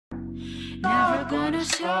gonna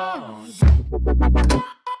show.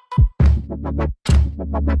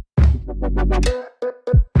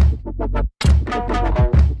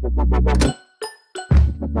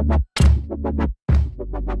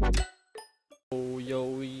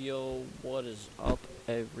 Yo, what is up,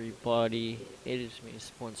 everybody? It is me,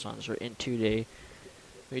 Sports Sonsor, and today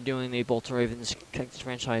we're doing the Baltimore Ravens Texas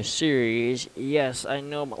franchise series. Yes, I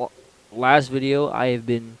know my last video I have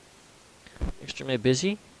been extremely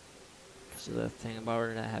busy because of the thing about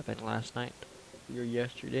it that happened last night or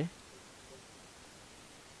yesterday.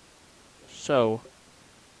 So,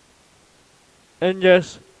 and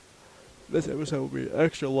yes, this episode will be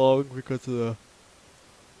extra long because of the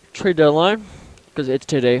trade deadline. Because it's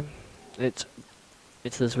today, it's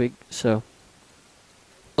this week. So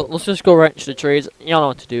let's just go right into the trades. Y'all know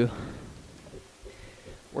what to do.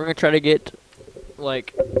 We're gonna try to get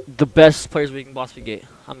like the best players we can possibly get.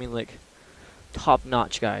 I mean, like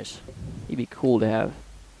top-notch guys. It'd be cool to have.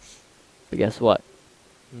 But guess what?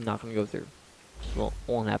 I'm not gonna go through. Just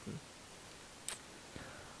won't happen.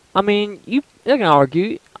 I mean, you can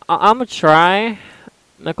argue. I'm gonna try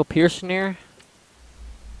Michael Pearson here.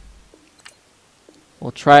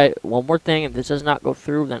 We'll try one more thing. If this does not go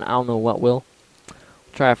through, then I don't know what will. We'll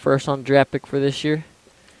try a first on draft pick for this year.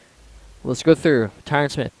 Let's go through. Tyron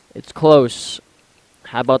Smith. It's close.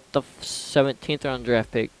 How about the 17th round draft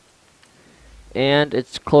pick? And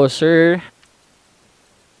it's closer.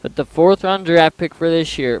 But the 4th round draft pick for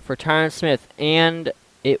this year for Tyron Smith. And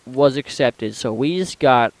it was accepted. So we just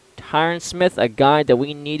got Tyron Smith, a guy that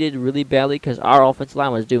we needed really badly because our offensive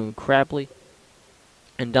line was doing crappily.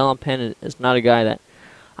 And Donald Penn is not a guy that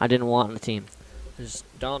I didn't want on the team.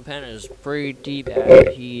 Donald Penn is pretty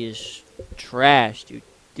bad. He is trash, dude.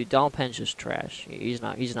 Donald Penn's just trash. He's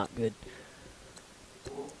not good.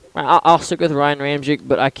 I'll stick with Ryan Ramczyk,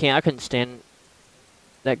 but I couldn't stand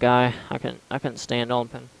that guy. I couldn't stand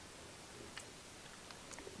Donald Penn.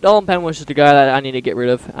 Donald Penn was just a guy that I need to get rid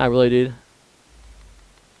of. I really did.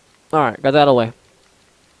 Alright, got that away.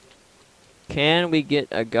 Can we get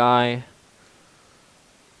a guy?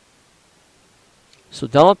 So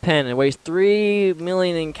Donald Penn, it weighs $3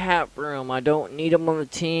 million in cap room. I don't need him on the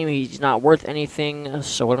team. He's not worth anything.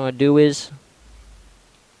 So what I'm gonna do is,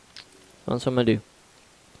 that's what I'm gonna do.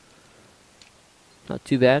 Not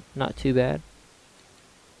too bad. Not too bad.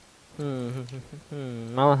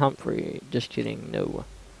 Marlon Humphrey. Just kidding. No.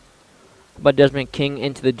 But Desmond King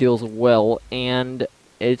into the deal as well, and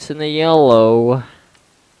it's in the yellow.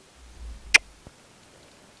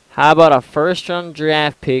 How about a first-round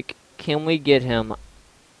draft pick? Can we get him?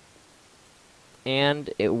 And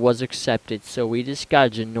it was accepted. So we just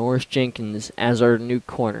got Janoris Jenkins as our new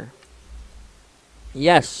corner.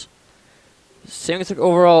 Yes. Same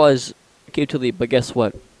overall as Gabe Tully, but guess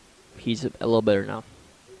what? He's a little better now.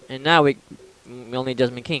 And now we only need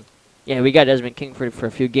Desmond King. Yeah, we got Desmond King for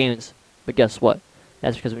a few games. But guess what?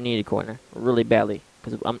 That's because we need a corner really badly.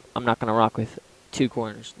 Because I'm not going to rock with two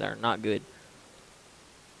corners that are not good.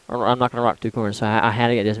 Or I'm not going to rock two corners, so I had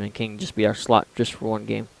to get Desmond King just be our slot just for one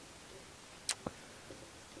game.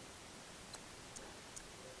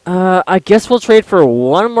 I guess we'll trade for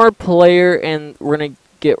one more player, and we're going to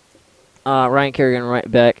get Ryan Kerrigan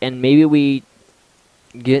right back, and maybe we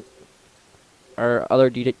get our other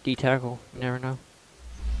D tackle. You never know.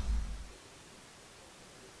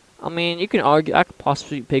 I mean, you can argue I could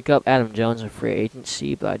possibly pick up Adam Jones in free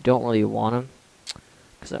agency, but I don't really want him.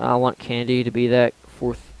 Because I want Kennedy to be that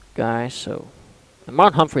 4th guy, so. And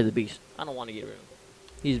Marlon Humphrey the beast. I don't want to get rid of him.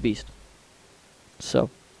 He's a beast. So.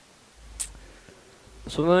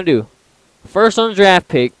 That's what I'm going to do. First on the draft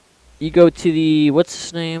pick, you go to the, what's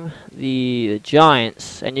his name? The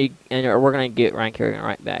Giants, and we're going to get Ryan Kerrigan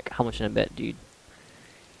right back. How much in a bet, dude?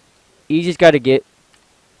 Easiest guy to get.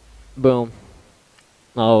 Boom.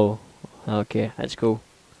 Oh, okay, that's cool.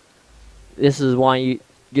 This is why you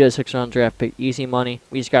get a 6th round draft pick. Easy money.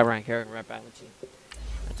 We just got Ryan Kerrigan right back on the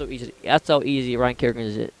team. That's how easy Ryan Kerrigan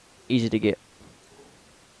is. Easy to get.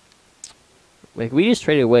 Like, we just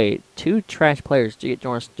traded away 2 trash players to get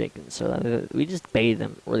Janoris Jenkins, so we just baited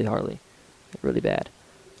them really hardly, really bad.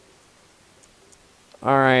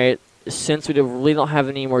 All right, since we really don't have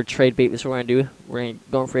any more trade bait, this is what we're gonna do. We're gonna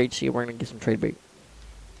go for HC. We're gonna get some trade bait.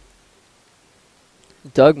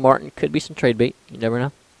 Doug Martin could be some trade bait. You never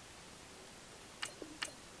know.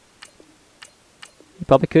 He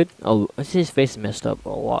probably could. Oh, his face is messed up a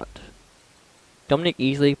lot. Dominic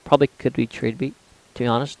Easley probably could be trade bait, to be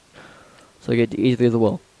honest. So we get Easley as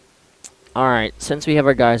well. Alright, since we have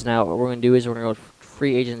our guys now, what we're going to do is we're going to go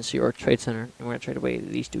free agency or trade center, and we're going to trade away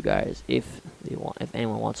these 2 guys if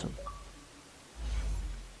anyone wants them.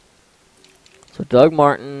 So Doug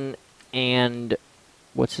Martin and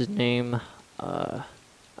what's his name?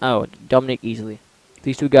 Oh, Dominic Easley.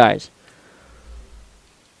 These two guys.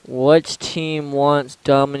 Which team wants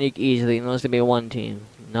Dominic Easley? And there's gonna be one team.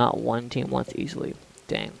 Not one team wants Easley.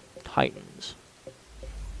 Dang. Titans.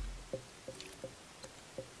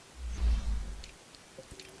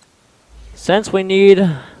 Since we need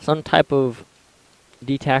some type of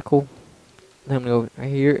D tackle, I'm gonna go right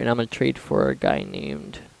here and I'm gonna trade for a guy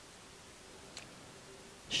named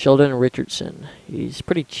Sheldon Richardson. He's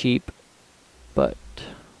pretty cheap, but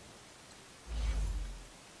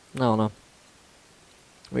I don't know.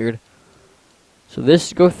 Weird. So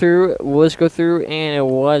this was go through, and it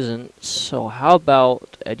wasn't. So how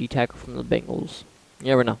about a D tackle from the Bengals? You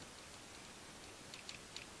never know.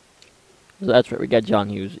 So that's right. We got John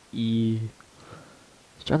Hughes.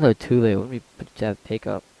 It's trying to go too late. When we put that pick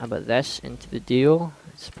up, how about this into the deal?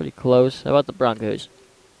 It's pretty close. How about the Broncos?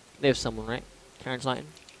 They have someone, right? Terrence Knighton.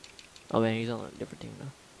 Oh man, he's on a different team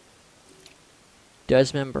now.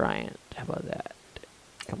 Desmond Bryant. How about that?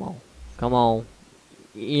 Come on, come on.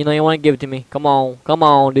 You know you want to give it to me. Come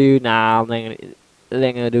on, dude. Nah, they ain't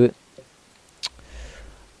gonna do it.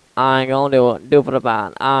 I ain't gonna do it. Do it for the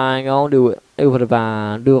vine. I ain't gonna do it. Do it for the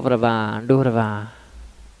vine. Do it for the vine. Do it for the vine.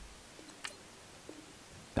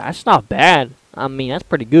 That's not bad. I mean, that's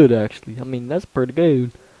pretty good, actually. I mean, that's pretty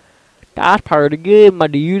good. That's pretty good, my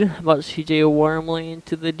dude. How about CJ Wormley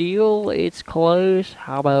into the deal? It's close.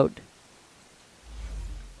 How about...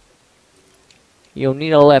 You'll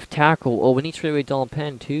need a left tackle. Oh, we need to trade away Dylan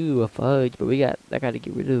Penn too. A fudge, but we got that guy to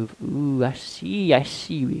get rid of. Ooh, I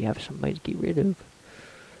see. We have somebody to get rid of.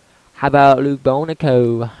 How about Luke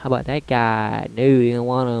Bonico? How about that guy? No, you don't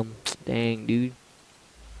want him. Dang, dude.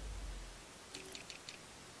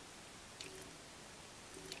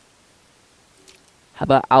 How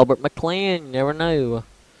about Albert McLean? You never know.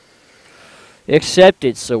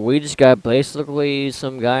 Accepted. So we just got basically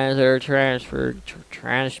some guys that are transferred,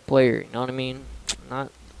 trash player. You know what I mean? Not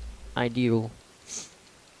ideal.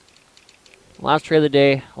 Last trade of the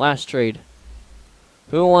day. Last trade.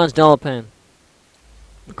 Who wants Dylan Penn?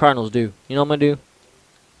 The Cardinals do. You know what I'm gonna do?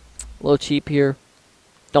 A little cheap here.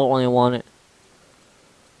 Don't really want it.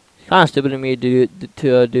 Kind of stupid of me to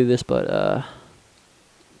do this, but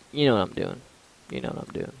you know what I'm doing. You know what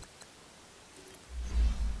I'm doing.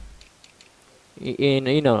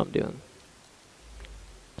 You know what I'm doing.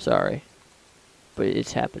 Sorry, but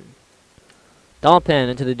it's happened. Dylan Penn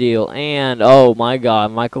into the deal, and oh my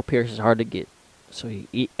God, Michael Pierce is hard to get. So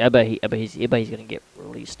I bet he's gonna get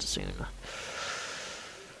released soon.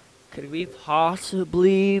 Could we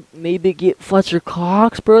possibly maybe get Fletcher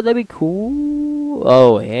Cox, bro? That'd be cool.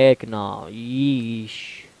 Oh heck no,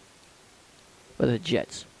 yeesh. But the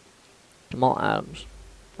Jets, Jamal Adams,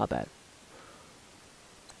 not bad.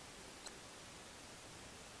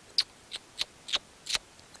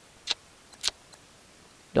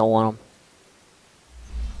 Don't want him.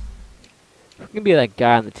 Who can be that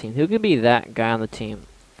guy on the team? Who can be that guy on the team?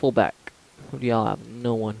 Fullback. Who do y'all have?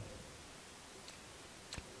 No one.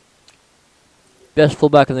 Best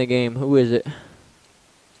fullback in the game. Who is it?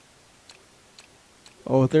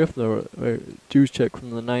 Oh, they're from the Juice check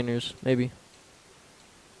from the Niners, maybe.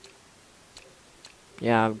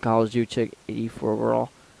 Yeah, college Juice check, 84 overall.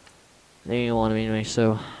 They didn't want him anyway,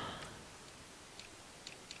 so.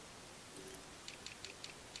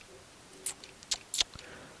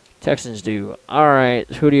 Texans do. Alright,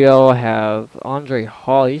 who do y'all have? Andre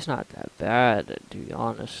Hall, he's not that bad, to be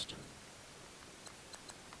honest.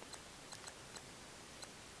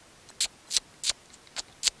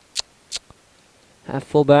 Half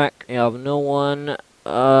fullback, you have no one.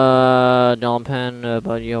 Dylan Penn,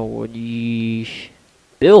 but yo, yeesh.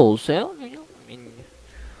 Bills, hell, you know, I mean,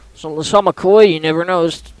 so LaShawn McCoy, you never know,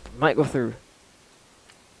 might go through.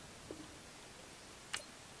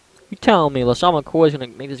 You telling me LaShawn McCoy is going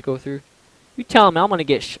to make this go through? You telling me I'm going to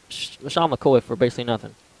get LaShawn McCoy for basically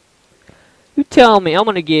nothing? You telling me I'm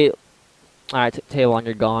going to get... Alright, Taylor,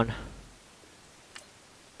 you're gone.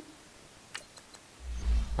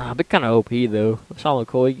 But kind of OP, though. LaShawn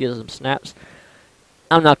McCoy gets some snaps.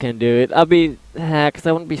 I'm not going to do it. I'll be... Because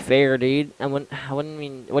that wouldn't be fair, dude. I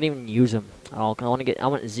wouldn't even use him at all. I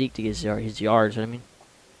want Zeke to get his yards, you know what I mean?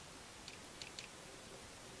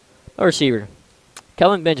 A receiver.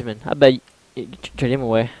 Kelvin Benjamin, I bet you trade him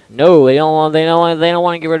away. No, they don't want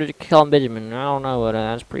to get rid of Kelvin Benjamin. I don't know, but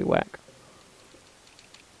that's pretty whack.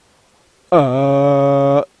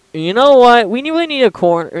 You know what? We really need a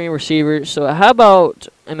receiver. So how about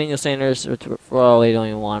Emmanuel Sanders? Well, they don't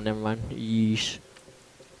even want him. Never mind. Yeesh.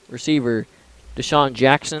 Receiver, Deshaun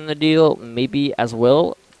Jackson in the deal, maybe as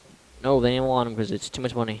well. No, they didn't want him because it's too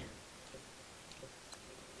much money.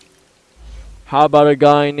 How about a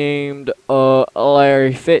guy named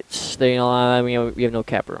Larry Fitz? We have no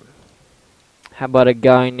cap room. How about a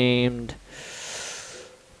guy named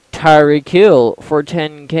Tyreek Hill for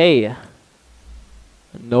 10K?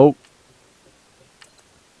 Nope.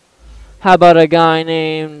 How about a guy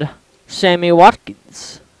named Sammy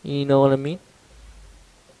Watkins? You know what I mean?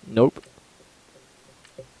 Nope.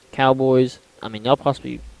 Cowboys. I mean, y'all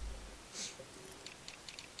possibly.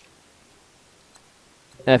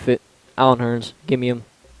 F it. Allen Hurns. Give me him.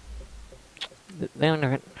 They don't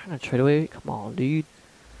know how to trade away. Come on, dude.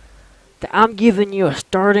 I'm giving you a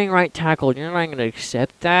starting right tackle. You're not going to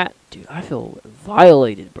accept that? Dude, I feel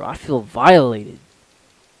violated, bro. I feel violated.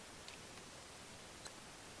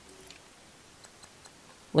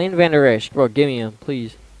 Lane Van Der Esch. Bro, give me him,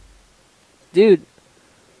 please. Dude.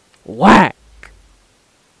 Whack.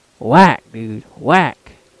 Whack, dude.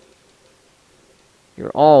 Whack.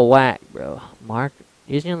 You're all whack, bro. Mark.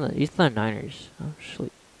 He's the Niners. Oh,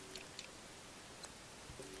 sleep.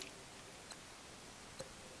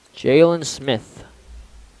 Jalen Smith.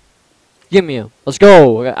 Give me him. Let's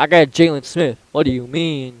go. I got Jalen Smith. What do you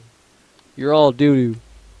mean? You're all doo-doo.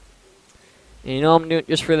 And you know I'm doing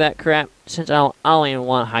just for that crap? Since I don't even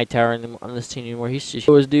want Hightower on this team anymore. He's just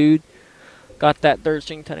his dude. Got that third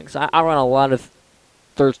string tight end. Cause I run a lot of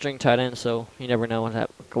third string tight ends, so you never know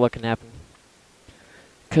what can happen.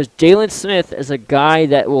 Because Jalen Smith is a guy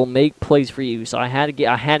that will make plays for you. So I had to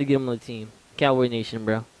get him on the team. Cowboy Nation,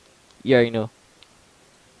 bro. You already know.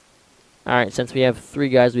 Alright, since we have 3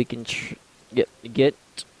 guys we can get,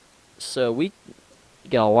 so we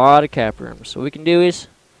got a lot of cap room. So what we can do is,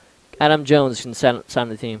 Adam Jones can sign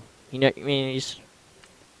the team. You know, I mean, he's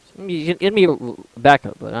gonna be a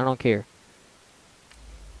backup, but I don't care.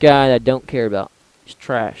 Guy that I don't care about. He's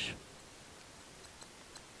trash.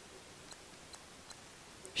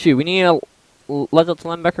 Shoot, we need a left out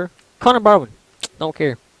linebacker. Connor Barwin. Don't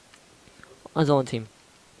care. On his own team.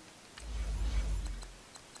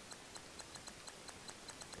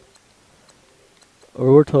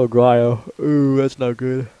 Roberto Aguayo. Ooh, that's not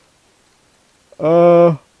good.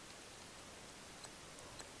 I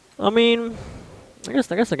mean, I guess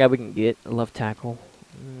the guy we can get a left tackle.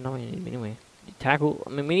 No, anyway, tackle. I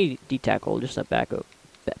mean, we need D tackle, just a backup,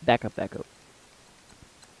 backup.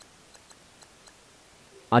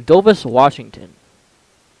 Adolphus Washington.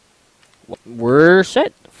 We're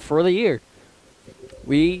set for the year.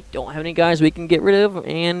 We don't have any guys we can get rid of,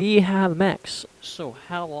 and we have Max. So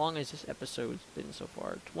how long has this episode been so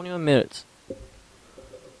far? 21 minutes.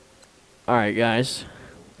 Alright, guys.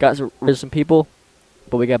 Got rid of some people,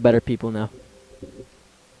 but we got better people now.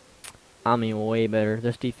 I mean, way better.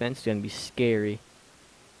 This defense is going to be scary.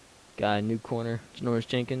 Got a new corner, Janoris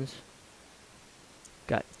Jenkins.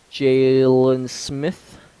 Got Jalen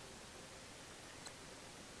Smith.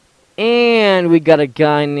 And we got a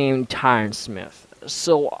guy named Tyron Smith.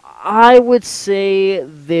 So I would say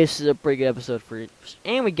this is a pretty good episode for it.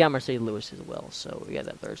 And we got Mercedes Lewis as well. So we got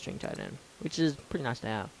that third string tight end, which is pretty nice to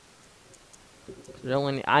have.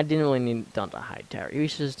 I didn't really need Dante Hightower. He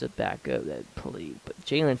was just a backup that played. But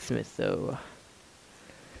Jalen Smith, though,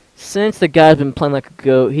 since the guy's been playing like a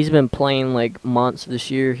goat, he's been playing like months this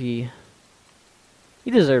year. He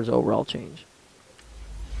deserves overall change.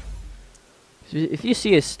 If you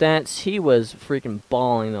see his stats, he was freaking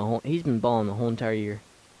balling he's been balling the whole entire year.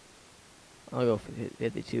 I'll go for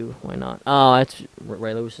 52. Why not? Oh, that's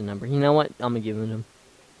Ray Lewis's number. You know what? I'm gonna give him him.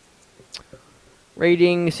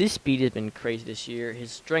 Ratings. His speed has been crazy this year. His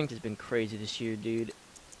strength has been crazy this year, dude.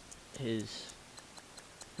 His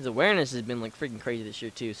awareness has been like freaking crazy this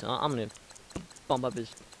year too. So I'm gonna bump up his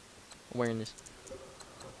awareness.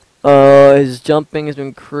 His jumping has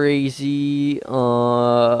been crazy.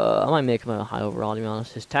 I might make him a high overall, to be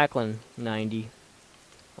honest. His tackling, 90.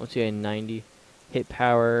 I would say a 90. Hit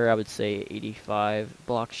power, I would say 85.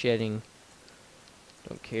 Block shedding,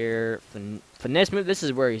 don't care. Finesse move, this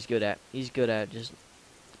is where he's good at. He's good at just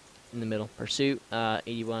in the middle. Pursuit,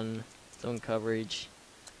 81. Zone coverage.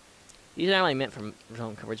 These aren't really meant for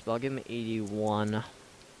zone coverage, but I'll give him 81.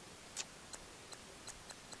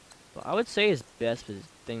 But I would say his best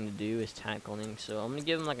thing to do is tackling, so I'm gonna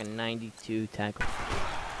give him like a 92 tackle.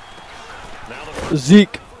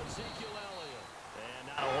 Zeke. And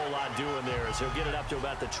not a whole lot doing there as he'll get it up to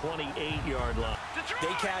about the 28-yard line.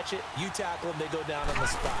 They catch it, you tackle them, they go down on the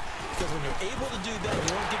spot. Because when you're able to do that,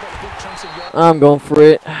 you won't give up big chunks of yards. I'm going for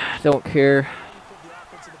it. Don't care.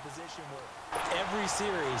 Every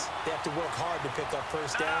series, they have to work hard to pick up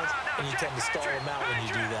first downs, and you tend to stall them out when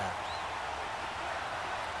you do that.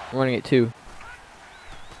 I'm running it too.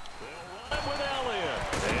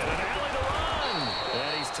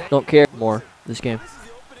 Don't care more this game.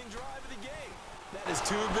 It's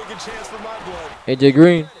too big a chance for my blood. AJ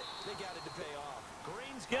Green. They got it to pay off.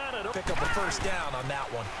 Green's got it. Pick up a first down on that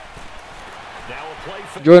one. Now a play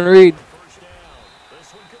for Jordan Reed. first down.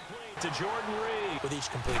 This one complete to Jordan Reed. With each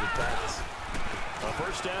completed pass. A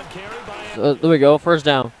first down carry by There we go. First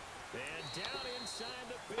down. and down inside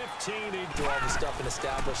the 15. Do all the stuff and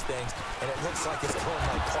establish things, and it looks like it's going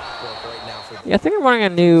like clockwork right now for them. Yeah, I think I'm running a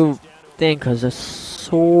new thing because I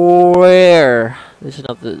swear this is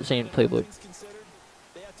not the same playbook.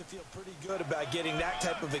 They have to feel pretty good about getting that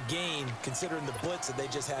type of a gain, considering the blitz that they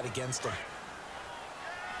just had against them.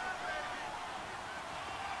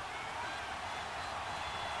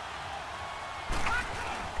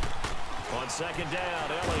 On second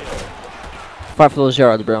down, Elliott. Fight for those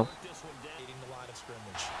yards, bro. This one down, leading the line of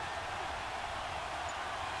scrimmage.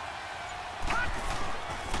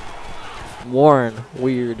 Warren,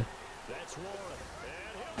 weird. That's Warren.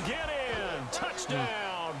 And he'll get in.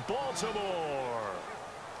 Touchdown, Baltimore.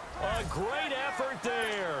 A great effort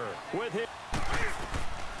there with him.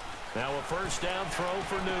 Now a first down throw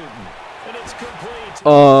for Newton. And it's complete.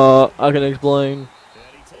 I can explain. And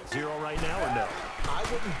he takes 0 right now or no? I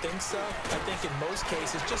wouldn't think so. I think in most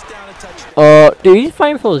cases, just down a touchdown. Dude, he's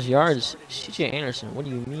fighting for those yards. CJ Anderson, what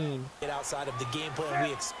do you mean? Get outside of the game plan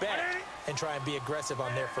we expect and try and be aggressive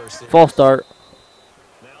on their first series. False start.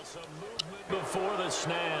 Now some movement before the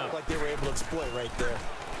snap. Like they were able to exploit right there.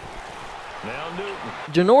 Now Newton.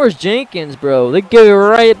 Janoris Jenkins, bro. They give it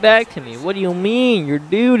right back to me. What do you mean? You're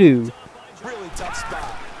doo-doo. Really tough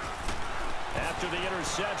spot. After the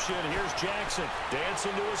interception, here's Jackson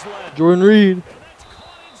dancing to his left. Jordan Reed. And that's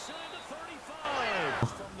caught inside the 35.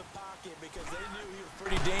 From the pocket because they knew he was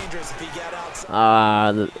pretty dangerous if he got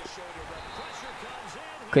outside. Pressure comes in.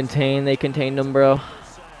 Contain. They contained him, bro.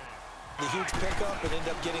 The huge pickup and end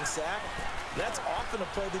up getting sacked. That's often a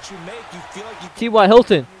play that you make. You feel like you can T.Y.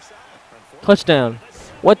 Hilton. Touchdown.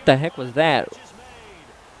 What the heck was that? And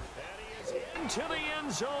he is into the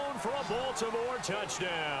end zone for a Baltimore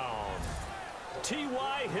touchdown.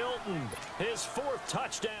 T.Y. Hilton, his 4th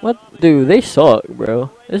touchdown. What? Dude, they suck, bro.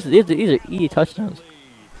 These are easy touchdowns.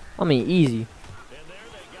 I mean, easy. And there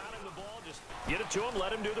they got him the ball. Just get it to him,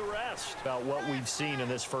 let him do the rest. About what we've seen in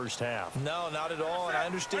this first half. No, not at all, and I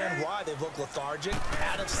understand why. They've looked lethargic,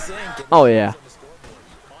 out of sync. and Oh, yeah.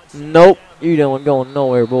 Nope. You don't going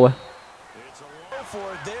nowhere, boy. It's a Go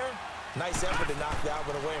for it there. Nice effort to knock that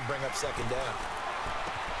one away and bring up second down.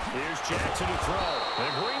 Here's Jackson to throw.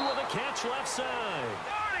 And Green with a catch left side.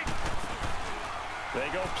 They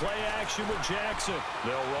go play action with Jackson.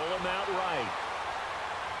 They'll roll him out right.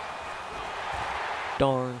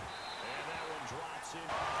 Darn. And that one drops in.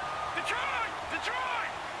 Detroit!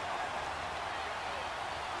 Detroit!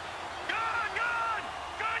 Gone! Gone!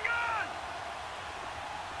 Gone!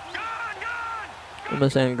 Gone! Gone! Gone! I'm gonna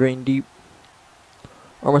send Green deep.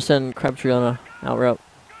 Or I'm gonna send Crabtree on a out route.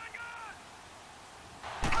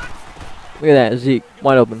 Look at that, Zeke,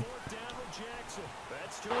 wide open. Down with Jackson.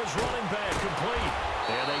 That's to his running back, complete.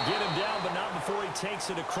 And they get him down, but not before he takes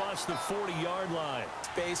it across the 40-yard line.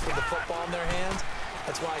 Space with the football in their hands.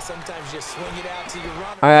 That's why sometimes you just swing it out to your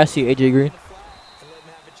runner. Alright, I see AJ Green. And let them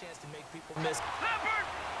have a chance to make people miss.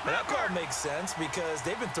 And that call makes sense because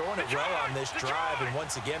they've been throwing it well on this drive, and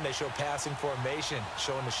once again they show passing formation,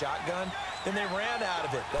 showing the shotgun. Then they ran out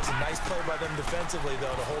of it. That's a nice play by them defensively, though,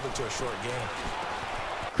 to hold it to a short game.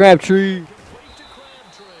 Crabtree. Complete to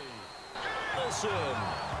Crabtree. Wilson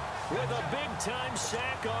with a big-time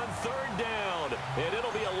sack on 3rd down. And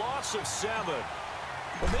it'll be a loss of 7.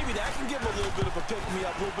 Well, maybe that can give them a little bit of a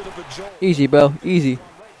pick-me-up, a little bit of a jolt. Easy, bro. Easy.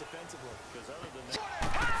 Right defensively. Because other than that,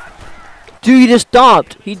 Dude, he just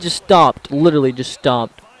stopped. He just stopped. Literally just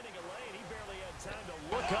stopped. finding a lane, he barely had time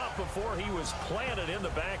to look up before he was planted in the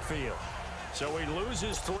backfield. So he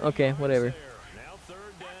loses 3. Okay, whatever. Now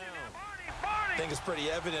 3rd down. I think it's pretty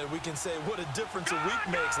evident we can say what a difference a week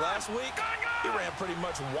makes. Last week, he ran pretty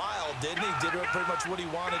much wild, didn't he? Did pretty much what he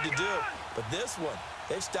wanted to do. But this one,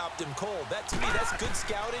 they've stopped him cold. That, to me, that's good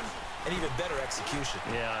scouting and even better execution.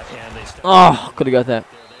 Yeah, and they start Oh, could have got that.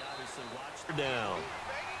 there. They obviously watched her down.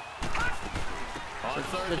 On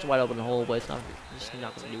 3rd It's wide open the whole way. It's not. Just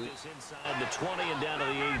not gonna do it. is inside the 20 and down to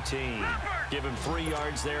the 18. Give him 3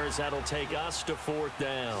 yards there as that'll take us to 4th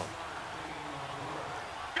down.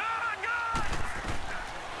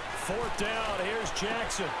 4th down, here's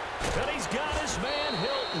Jackson. And he's got his man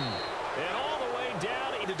Hilton. And all the way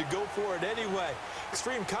down. Needed to go for it anyway.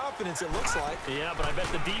 Extreme confidence, it looks like. Yeah, but I bet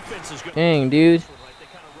the defense is going Dang, dude. to. They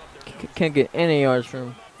kind of rubbed their Can't get any yards from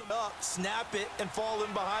him. Up, snap it, and fall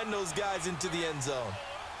in behind those guys into the end zone.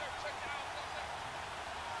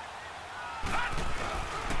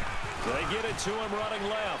 They get it to him running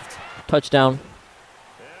left. Touchdown.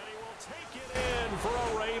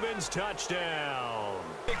 Rams touchdown.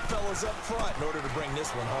 Big fellas up front in order to bring this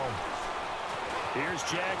one home. Here's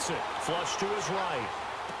Jackson, flush to his right.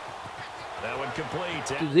 That one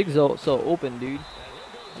complete. Dude, Zeke's so open, dude.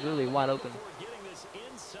 He's really wide open. Getting this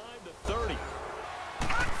inside the 30.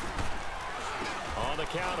 On the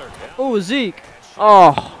counter. Oh, Zeke.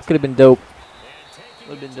 Oh, could have been dope.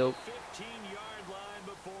 Would have been dope. 15-yard line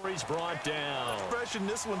before he's brought down. Fresh in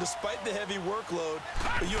this one despite the heavy workload.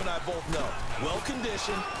 But you and I both know,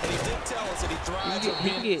 well-conditioned, and he did tell us that he thrives He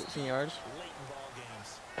can get some yards. late in ball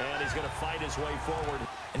games. And he's going to fight his way forward.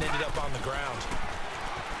 And ended up on the ground.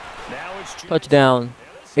 Now it's Touchdown,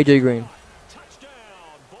 AJ Green. touchdown,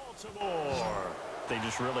 Baltimore. They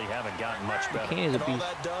just really haven't gotten much better. Kenny's a And all beast.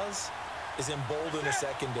 that does is embolden the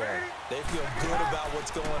secondary. They feel good about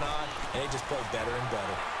what's going on, and they just play better and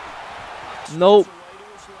better. Nope.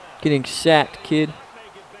 Getting sacked, kid. Make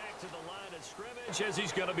it back to the line of scrimmage as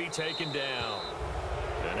he's going to be taken down.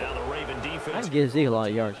 And now the Raven I defense. can give Zeke a lot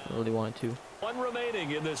of yards if I really wanted to. One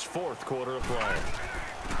remaining in this fourth quarter of play.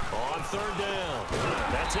 On third down.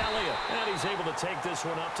 That's Elliott. And he's able to take this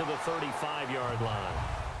one up to the 35-yard line.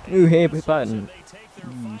 New happy They button. take their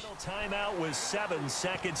final timeout with 7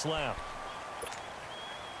 seconds left.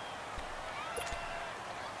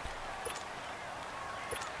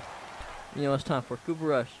 You know, it's time for Cooper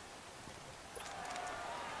Rush.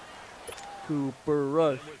 Cooper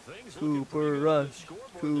Rush. With things looking Cooper pretty good on Rush. the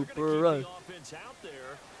scoreboard, they're Cooper gonna keep Rush. the offense out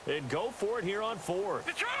there and go for it here on fourth.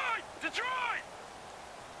 Detroit! Detroit!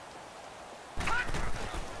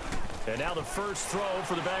 And now the first throw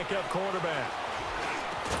for the backup quarterback.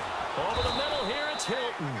 Over the middle here, it's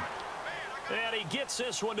Hilton. And he gets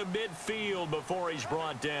this one to midfield before he's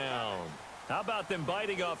brought down. How about them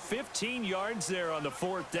biting off 15 yards there on the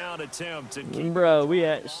fourth down attempt? And keep Bro, we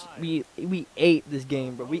ate this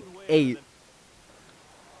game, bro. We ate.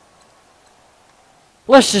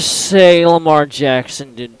 Let's just say Lamar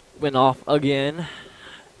Jackson went off again.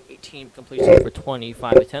 18 completions for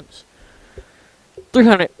 25 attempts.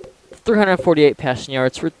 348 passing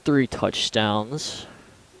yards for 3 touchdowns.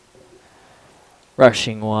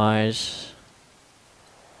 Rushing wise.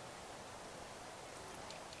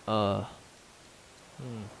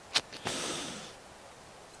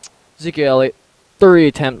 Zeke Elliott, 3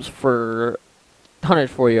 attempts for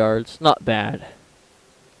 104 yards. Not bad.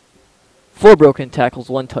 4 broken tackles,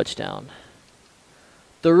 1 touchdown.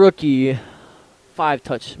 The rookie, 1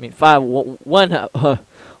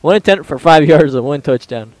 attempt for 5 yards and 1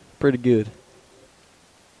 touchdown. Pretty good.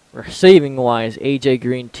 Receiving wise, AJ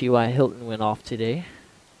Green, T.Y. Hilton went off today.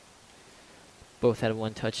 Both had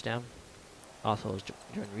 1 touchdown. Also was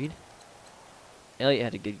Jordan Reed. Elliott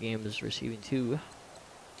had a good game as receiving too.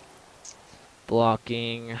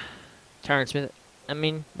 Blocking. Tyron Smith.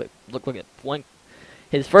 But look at one.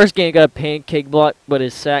 His first game got a pancake block, but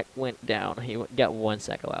his sack went down. He got 1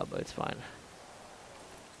 sack allowed, but it's fine.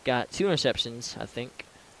 Got 2 interceptions, I think.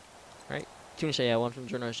 Right? 2 interceptions. Yeah, 1 from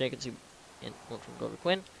Jordan Jenkins and 1 from Grover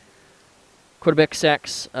Quinn. Quarterback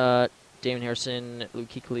sacks. Damon Harrison, Luke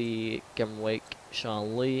Kuechly, Kevin Wake,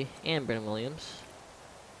 Sean Lee, and Brandon Williams.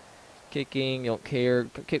 Kicking, don't care.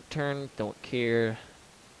 Kick turn, don't care.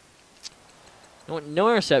 No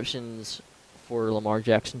interceptions for Lamar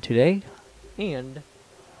Jackson today. And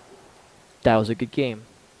that was a good game.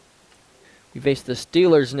 We face the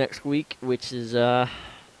Steelers next week, which is, I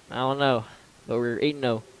don't know. But we're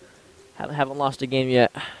 8-0. Haven't lost a game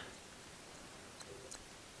yet.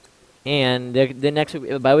 And the next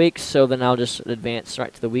week, bye week, so then I'll just advance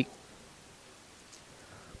right to the week.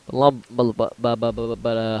 But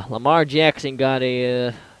Lamar Jackson got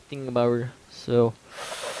a thingamabobber, so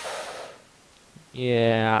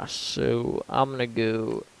yeah. So I'm gonna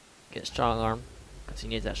go get strong arm because he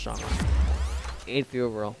needs that strong arm. 83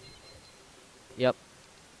 overall. Yep.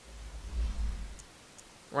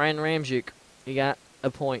 Ryan Ramczyk, he got a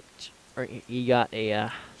point, or he got a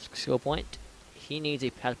skill point. He needs a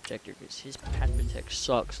pass protector because his pass protect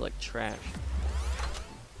sucks like trash.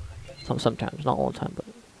 Sometimes, not all the time, but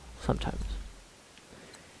sometimes.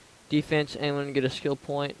 Defense, anyone get a skill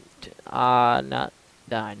point? Not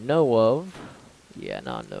that I know of. Yeah,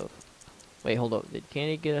 not know. Wait, hold up. Did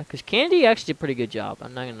Candy get a? Because Candy actually did a pretty good job.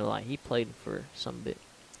 I'm not gonna lie. He played for some bit.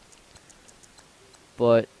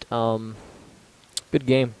 But good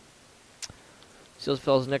game. See those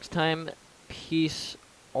fellas next time. Peace.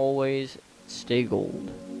 Always. Stay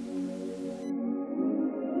gold.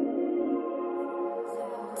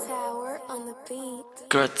 Tower on the beat.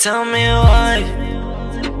 Girl, tell me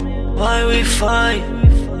why we fight,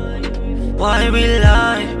 why we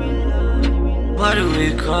lie, why do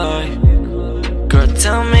we cry? Girl,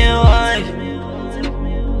 tell me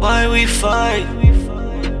why we fight,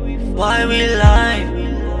 Why we lie?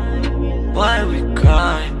 Why we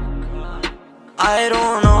cry? I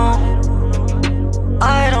don't know.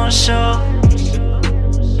 I don't show.